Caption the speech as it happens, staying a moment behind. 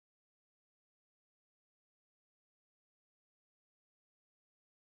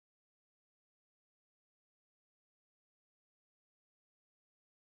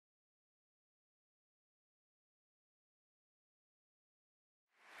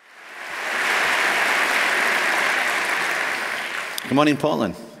Good morning,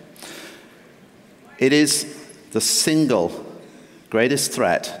 Portland. It is the single greatest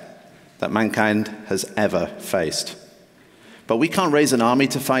threat that mankind has ever faced. But we can't raise an army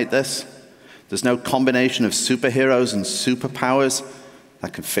to fight this. There's no combination of superheroes and superpowers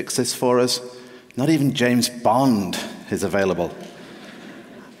that can fix this for us. Not even James Bond is available.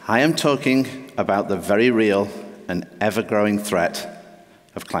 I am talking about the very real and ever-growing threat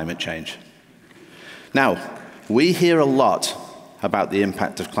of climate change. Now, we hear a lot about the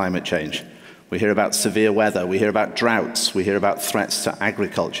impact of climate change. We hear about severe weather, we hear about droughts, we hear about threats to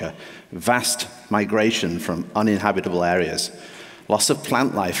agriculture, vast migration from uninhabitable areas, loss of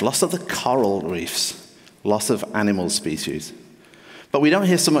plant life, loss of the coral reefs, loss of animal species. But we don't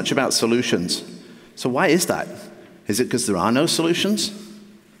hear so much about solutions. So why is that? Is it because there are no solutions?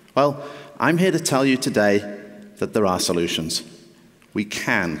 Well, I'm here to tell you today that there are solutions. We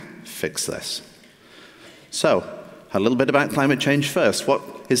can fix this. So, a little bit about climate change first. What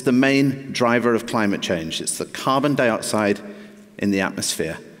is the main driver of climate change? It's the carbon dioxide in the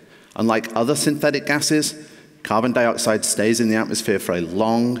atmosphere. Unlike other synthetic gases, carbon dioxide stays in the atmosphere for a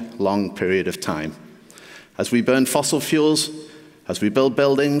long, long period of time. As we burn fossil fuels, as we build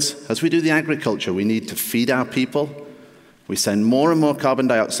buildings, as we do the agriculture we need to feed our people, we send more and more carbon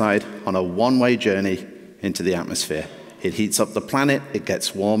dioxide on a one-way journey into the atmosphere. It heats up the planet, it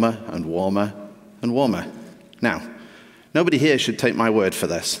gets warmer and warmer and warmer. Now, nobody here should take my word for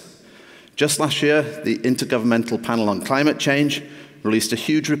this. Just last year, the Intergovernmental Panel on Climate Change released a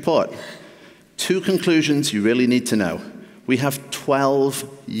huge report. 2 conclusions you really need to know. We have 12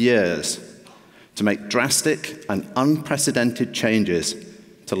 years to make drastic and unprecedented changes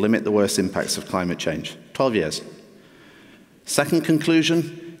to limit the worst impacts of climate change. 12 years. Second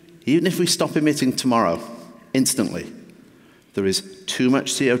conclusion, even if we stop emitting tomorrow, instantly, there is too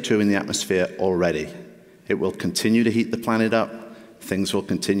much CO2 in the atmosphere already. It will continue to heat the planet up. Things will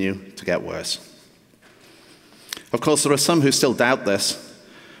continue to get worse. Of course, there are some who still doubt this,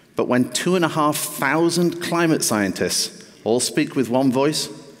 but when 2,500 climate scientists all speak with one voice,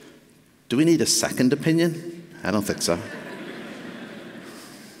 do we need a second opinion? I don't think so.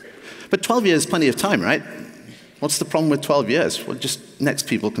 But 12 years is plenty of time, right? What's the problem with 12 years? Well, just next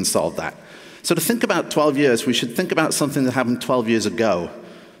people can solve that. So to think about 12 years, we should think about something that happened 12 years ago,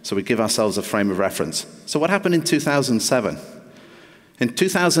 so we give ourselves a frame of reference. So what happened in 2007? In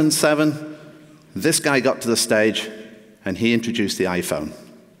 2007, this guy got to the stage and he introduced the iPhone.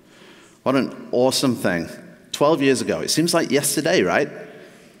 What an awesome thing. 12 years ago. It seems like yesterday, right?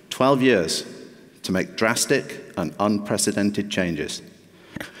 12 years to make drastic and unprecedented changes.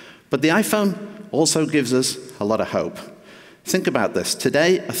 But the iPhone also gives us a lot of hope. Think about this.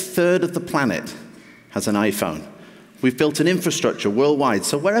 Today, 1/3 of the planet has an iPhone. We've built an infrastructure worldwide,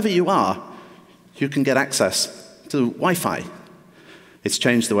 so wherever you are, you can get access to Wi-Fi. It's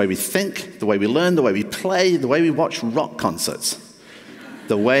changed the way we think, the way we learn, the way we play, the way we watch rock concerts,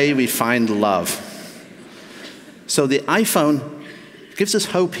 the way we find love. So the iPhone gives us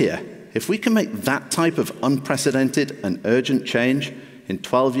hope here. If we can make that type of unprecedented and urgent change in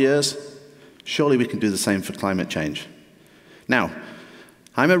 12 years, surely we can do the same for climate change. Now,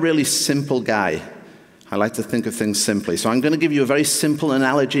 I'm a really simple guy. I like to think of things simply. So I'm going to give you a very simple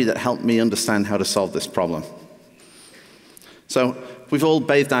analogy that helped me understand how to solve this problem. So we've all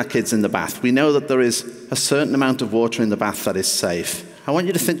bathed our kids in the bath. We know that there is a certain amount of water in the bath that is safe. I want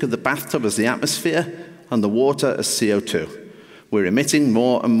you to think of the bathtub as the atmosphere and the water as CO2. We're emitting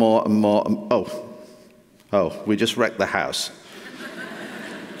more and more and more. We just wrecked the house.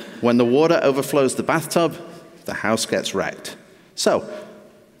 When the water overflows the bathtub, the house gets wrecked. So,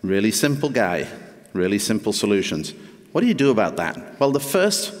 really simple guy. Really simple solutions. What do you do about that? Well, the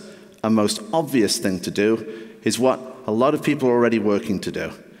first and most obvious thing to do is what a lot of people are already working to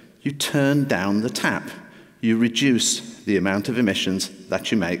do. You turn down the tap. You reduce the amount of emissions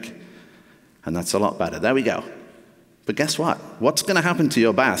that you make, and that's a lot better. There we go. But guess what? What's going to happen to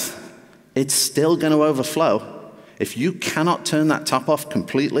your bath? It's still going to overflow. If you cannot turn that tap off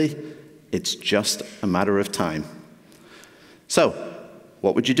completely, it's just a matter of time. So,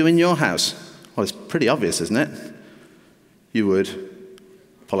 what would you do in your house? Well, it's pretty obvious, isn't it? You would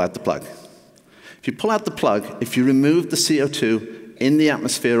pull out the plug. If you pull out the plug, if you remove the CO2 in the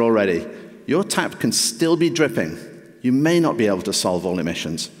atmosphere already, your tap can still be dripping. You may not be able to solve all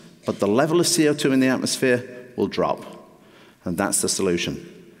emissions, but the level of CO2 in the atmosphere will drop. And that's the solution.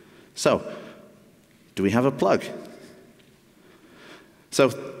 So, do we have a plug? So,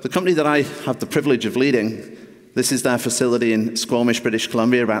 the company that I have the privilege of leading, this is their facility in Squamish, British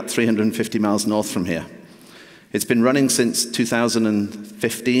Columbia, about 350 miles north from here. It's been running since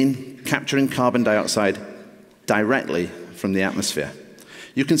 2015, capturing carbon dioxide directly from the atmosphere.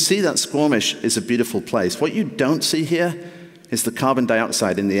 You can see that Squamish is a beautiful place. What you don't see here is the carbon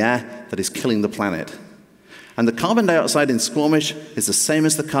dioxide in the air that is killing the planet. And the carbon dioxide in Squamish is the same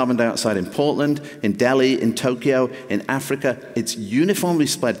as the carbon dioxide in Portland, in Delhi, in Tokyo, in Africa. It's uniformly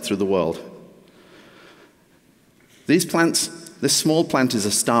spread through the world. These plants, this small plant is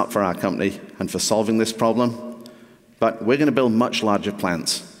a start for our company and for solving this problem, but we're going to build much larger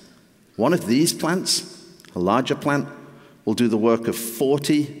plants. One of these plants, a larger plant, will do the work of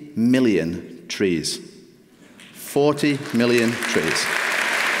 40 million trees. 40 million trees.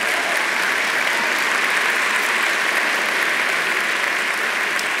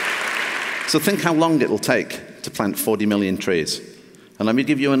 So think how long it will take to plant 40 million trees. And let me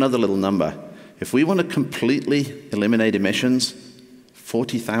give you another little number. If we want to completely eliminate emissions,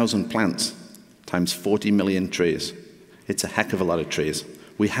 40,000 plants times 40 million trees. It's a heck of a lot of trees.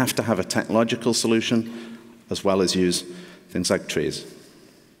 We have to have a technological solution as well as use things like trees.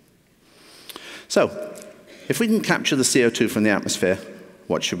 So, if we can capture the CO2 from the atmosphere,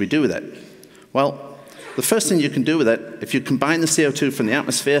 what should we do with it? Well, the first thing you can do with it, if you combine the CO2 from the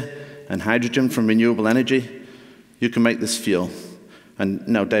atmosphere and hydrogen from renewable energy, you can make this fuel. And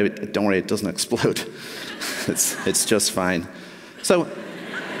no, David, don't worry, it doesn't explode. It's just fine. So,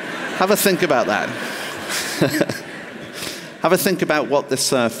 have a think about that. Have a think about what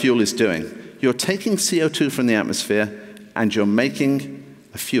this fuel is doing. You're taking CO2 from the atmosphere and you're making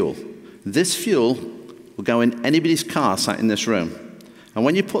a fuel. This fuel will go in anybody's car sat in this room. And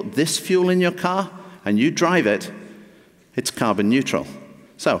when you put this fuel in your car and you drive it, it's carbon neutral.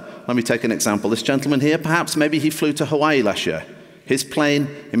 So, let me take an example. This gentleman here, perhaps maybe he flew to Hawaii last year. His plane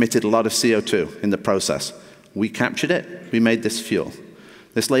emitted a lot of CO2 in the process. We captured it, we made this fuel.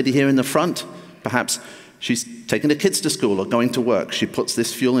 This lady here in the front, perhaps she's taking the kids to school or going to work. She puts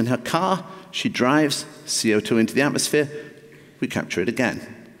this fuel in her car, she drives CO2 into the atmosphere, we capture it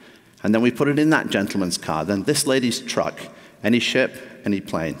again. And then we put it in that gentleman's car, then this lady's truck, any ship, any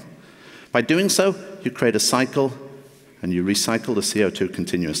plane. By doing so, you create a cycle and you recycle the CO2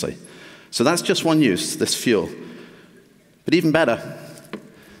 continuously. So that's just one use, this fuel. But even better,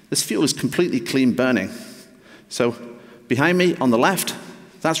 this fuel is completely clean burning. So behind me on the left,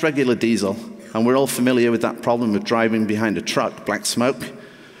 that's regular diesel. And we're all familiar with that problem of driving behind a truck, black smoke.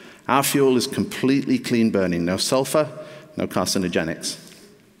 Our fuel is completely clean burning, no sulfur, no carcinogenics.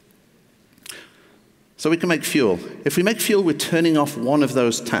 So we can make fuel. If we make fuel, we're turning off one of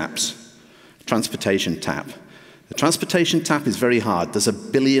those taps, transportation tap. The transportation tap is very hard. There's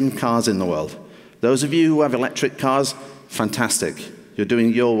 1 billion cars in the world. Those of you who have electric cars, fantastic. You're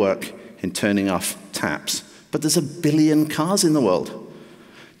doing your work in turning off taps. But there's 1 billion cars in the world.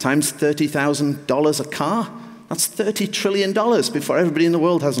 Times $30,000 a car, that's $30 trillion before everybody in the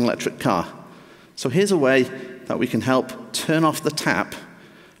world has an electric car. So here's a way that we can help turn off the tap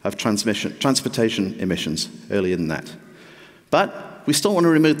of transportation emissions earlier than that. But we still want to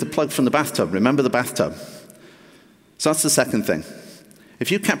remove the plug from the bathtub. Remember the bathtub. So that's the second thing.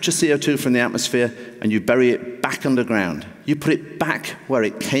 If you capture CO2 from the atmosphere and you bury it back underground, you put it back where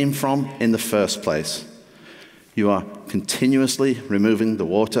it came from in the first place, you are continuously removing the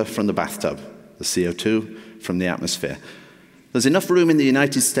water from the bathtub, the CO2 from the atmosphere. There's enough room in the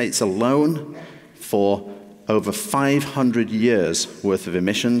United States alone for over 500 years worth of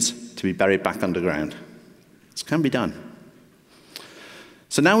emissions to be buried back underground. This can be done.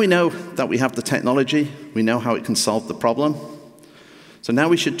 So now we know that we have the technology, we know how it can solve the problem. So now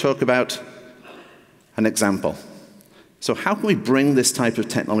we should talk about an example. So how can we bring this type of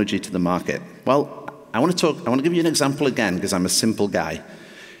technology to the market? Well, I want to give you an example again, because I'm a simple guy.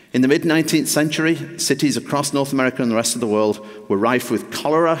 In the mid-19th century, cities across North America and the rest of the world were rife with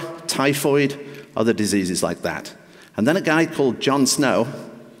cholera, typhoid, other diseases like that. And then a guy called Jon Snow,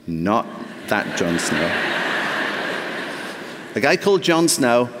 not that Jon Snow, a guy called Jon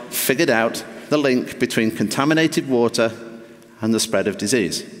Snow figured out the link between contaminated water and the spread of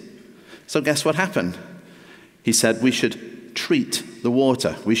disease. So guess what happened? He said we should treat the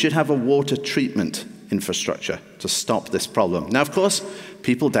water. We should have a water treatment infrastructure to stop this problem. Now, of course,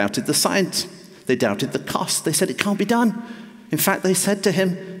 people doubted the science. They doubted the cost. They said it can't be done. In fact, they said to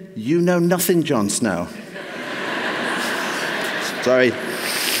him, "You know nothing, Jon Snow." Sorry.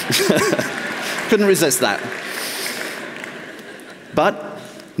 Couldn't resist that. But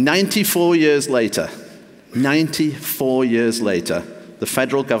 94 years later, the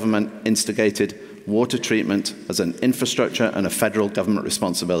federal government instigated water treatment as an infrastructure and a federal government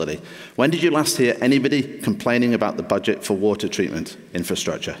responsibility. When did you last hear anybody complaining about the budget for water treatment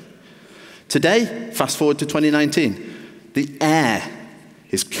infrastructure? Today, fast forward to 2019, the air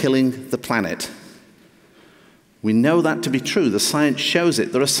is killing the planet. We know that to be true. The science shows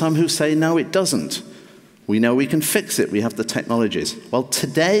it. There are some who say, no, it doesn't. We know we can fix it. We have the technologies. Well,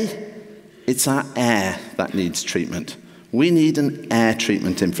 today, it's our air that needs treatment. We need an air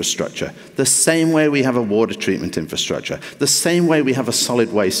treatment infrastructure, the same way we have a water treatment infrastructure, the same way we have a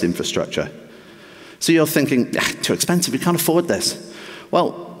solid waste infrastructure. So you're thinking, too expensive, we can't afford this.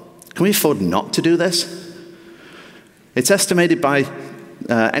 Well, can we afford not to do this? It's estimated by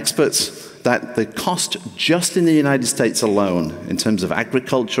experts that the cost just in the United States alone, in terms of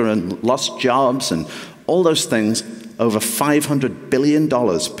agriculture and lost jobs and all those things, over $500 billion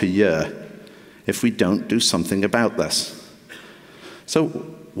per year if we don't do something about this. So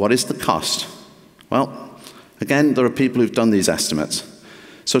what is the cost? Well, again, there are people who've done these estimates.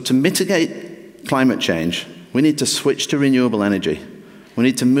 So to mitigate climate change, we need to switch to renewable energy. We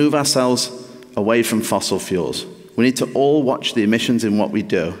need to move ourselves away from fossil fuels. We need to all watch the emissions in what we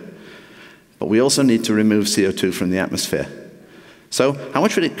do. But we also need to remove CO2 from the atmosphere. So how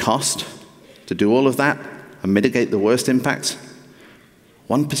much would it cost to do all of that and mitigate the worst impacts?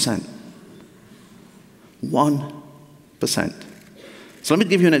 1%. 1%. So let me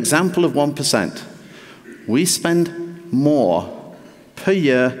give you an example of 1%. We spend more per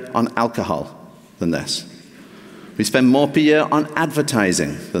year on alcohol than this. We spend more per year on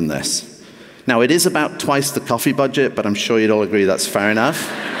advertising than this. Now, it is about twice the coffee budget, but I'm sure you'd all agree that's fair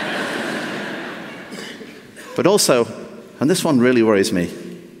enough. But also, and this one really worries me,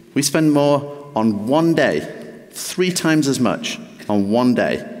 we spend more on one day, 3 times as much on one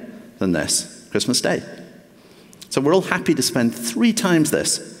day than this, Christmas Day. So we're all happy to spend 3 times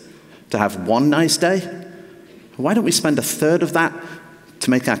this to have one nice day. Why don't we spend 1/3 of that to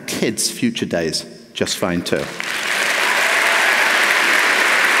make our kids' future days just fine too?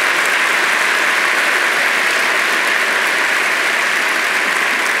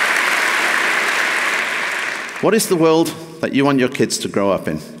 What is the world that you want your kids to grow up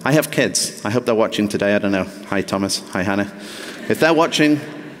in? I have kids. I hope they're watching today. I don't know. Hi, Thomas. Hi, Hannah. If they're watching,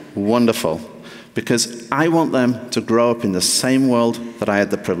 wonderful. Because I want them to grow up in the same world that I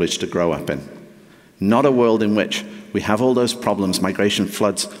had the privilege to grow up in. Not a world in which we have all those problems, migration,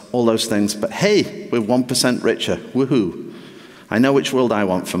 floods, all those things, but hey, we're 1% richer. Woohoo. I know which world I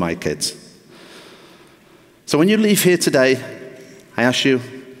want for my kids. So when you leave here today, I ask you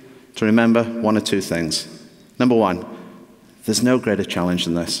to remember 1 or 2 things. Number 1, there's no greater challenge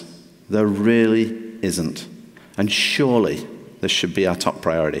than this. There really isn't. And surely this should be our top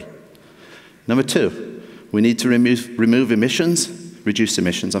priority. Number 2, we need to reduce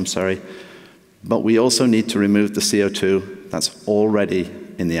emissions, but we also need to remove the CO2 that's already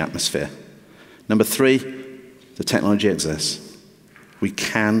in the atmosphere. Number 3, the technology exists. We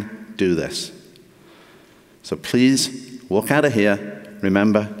can do this. So please walk out of here,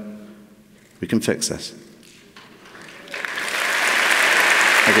 remember, we can fix this.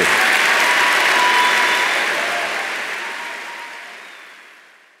 Thank you.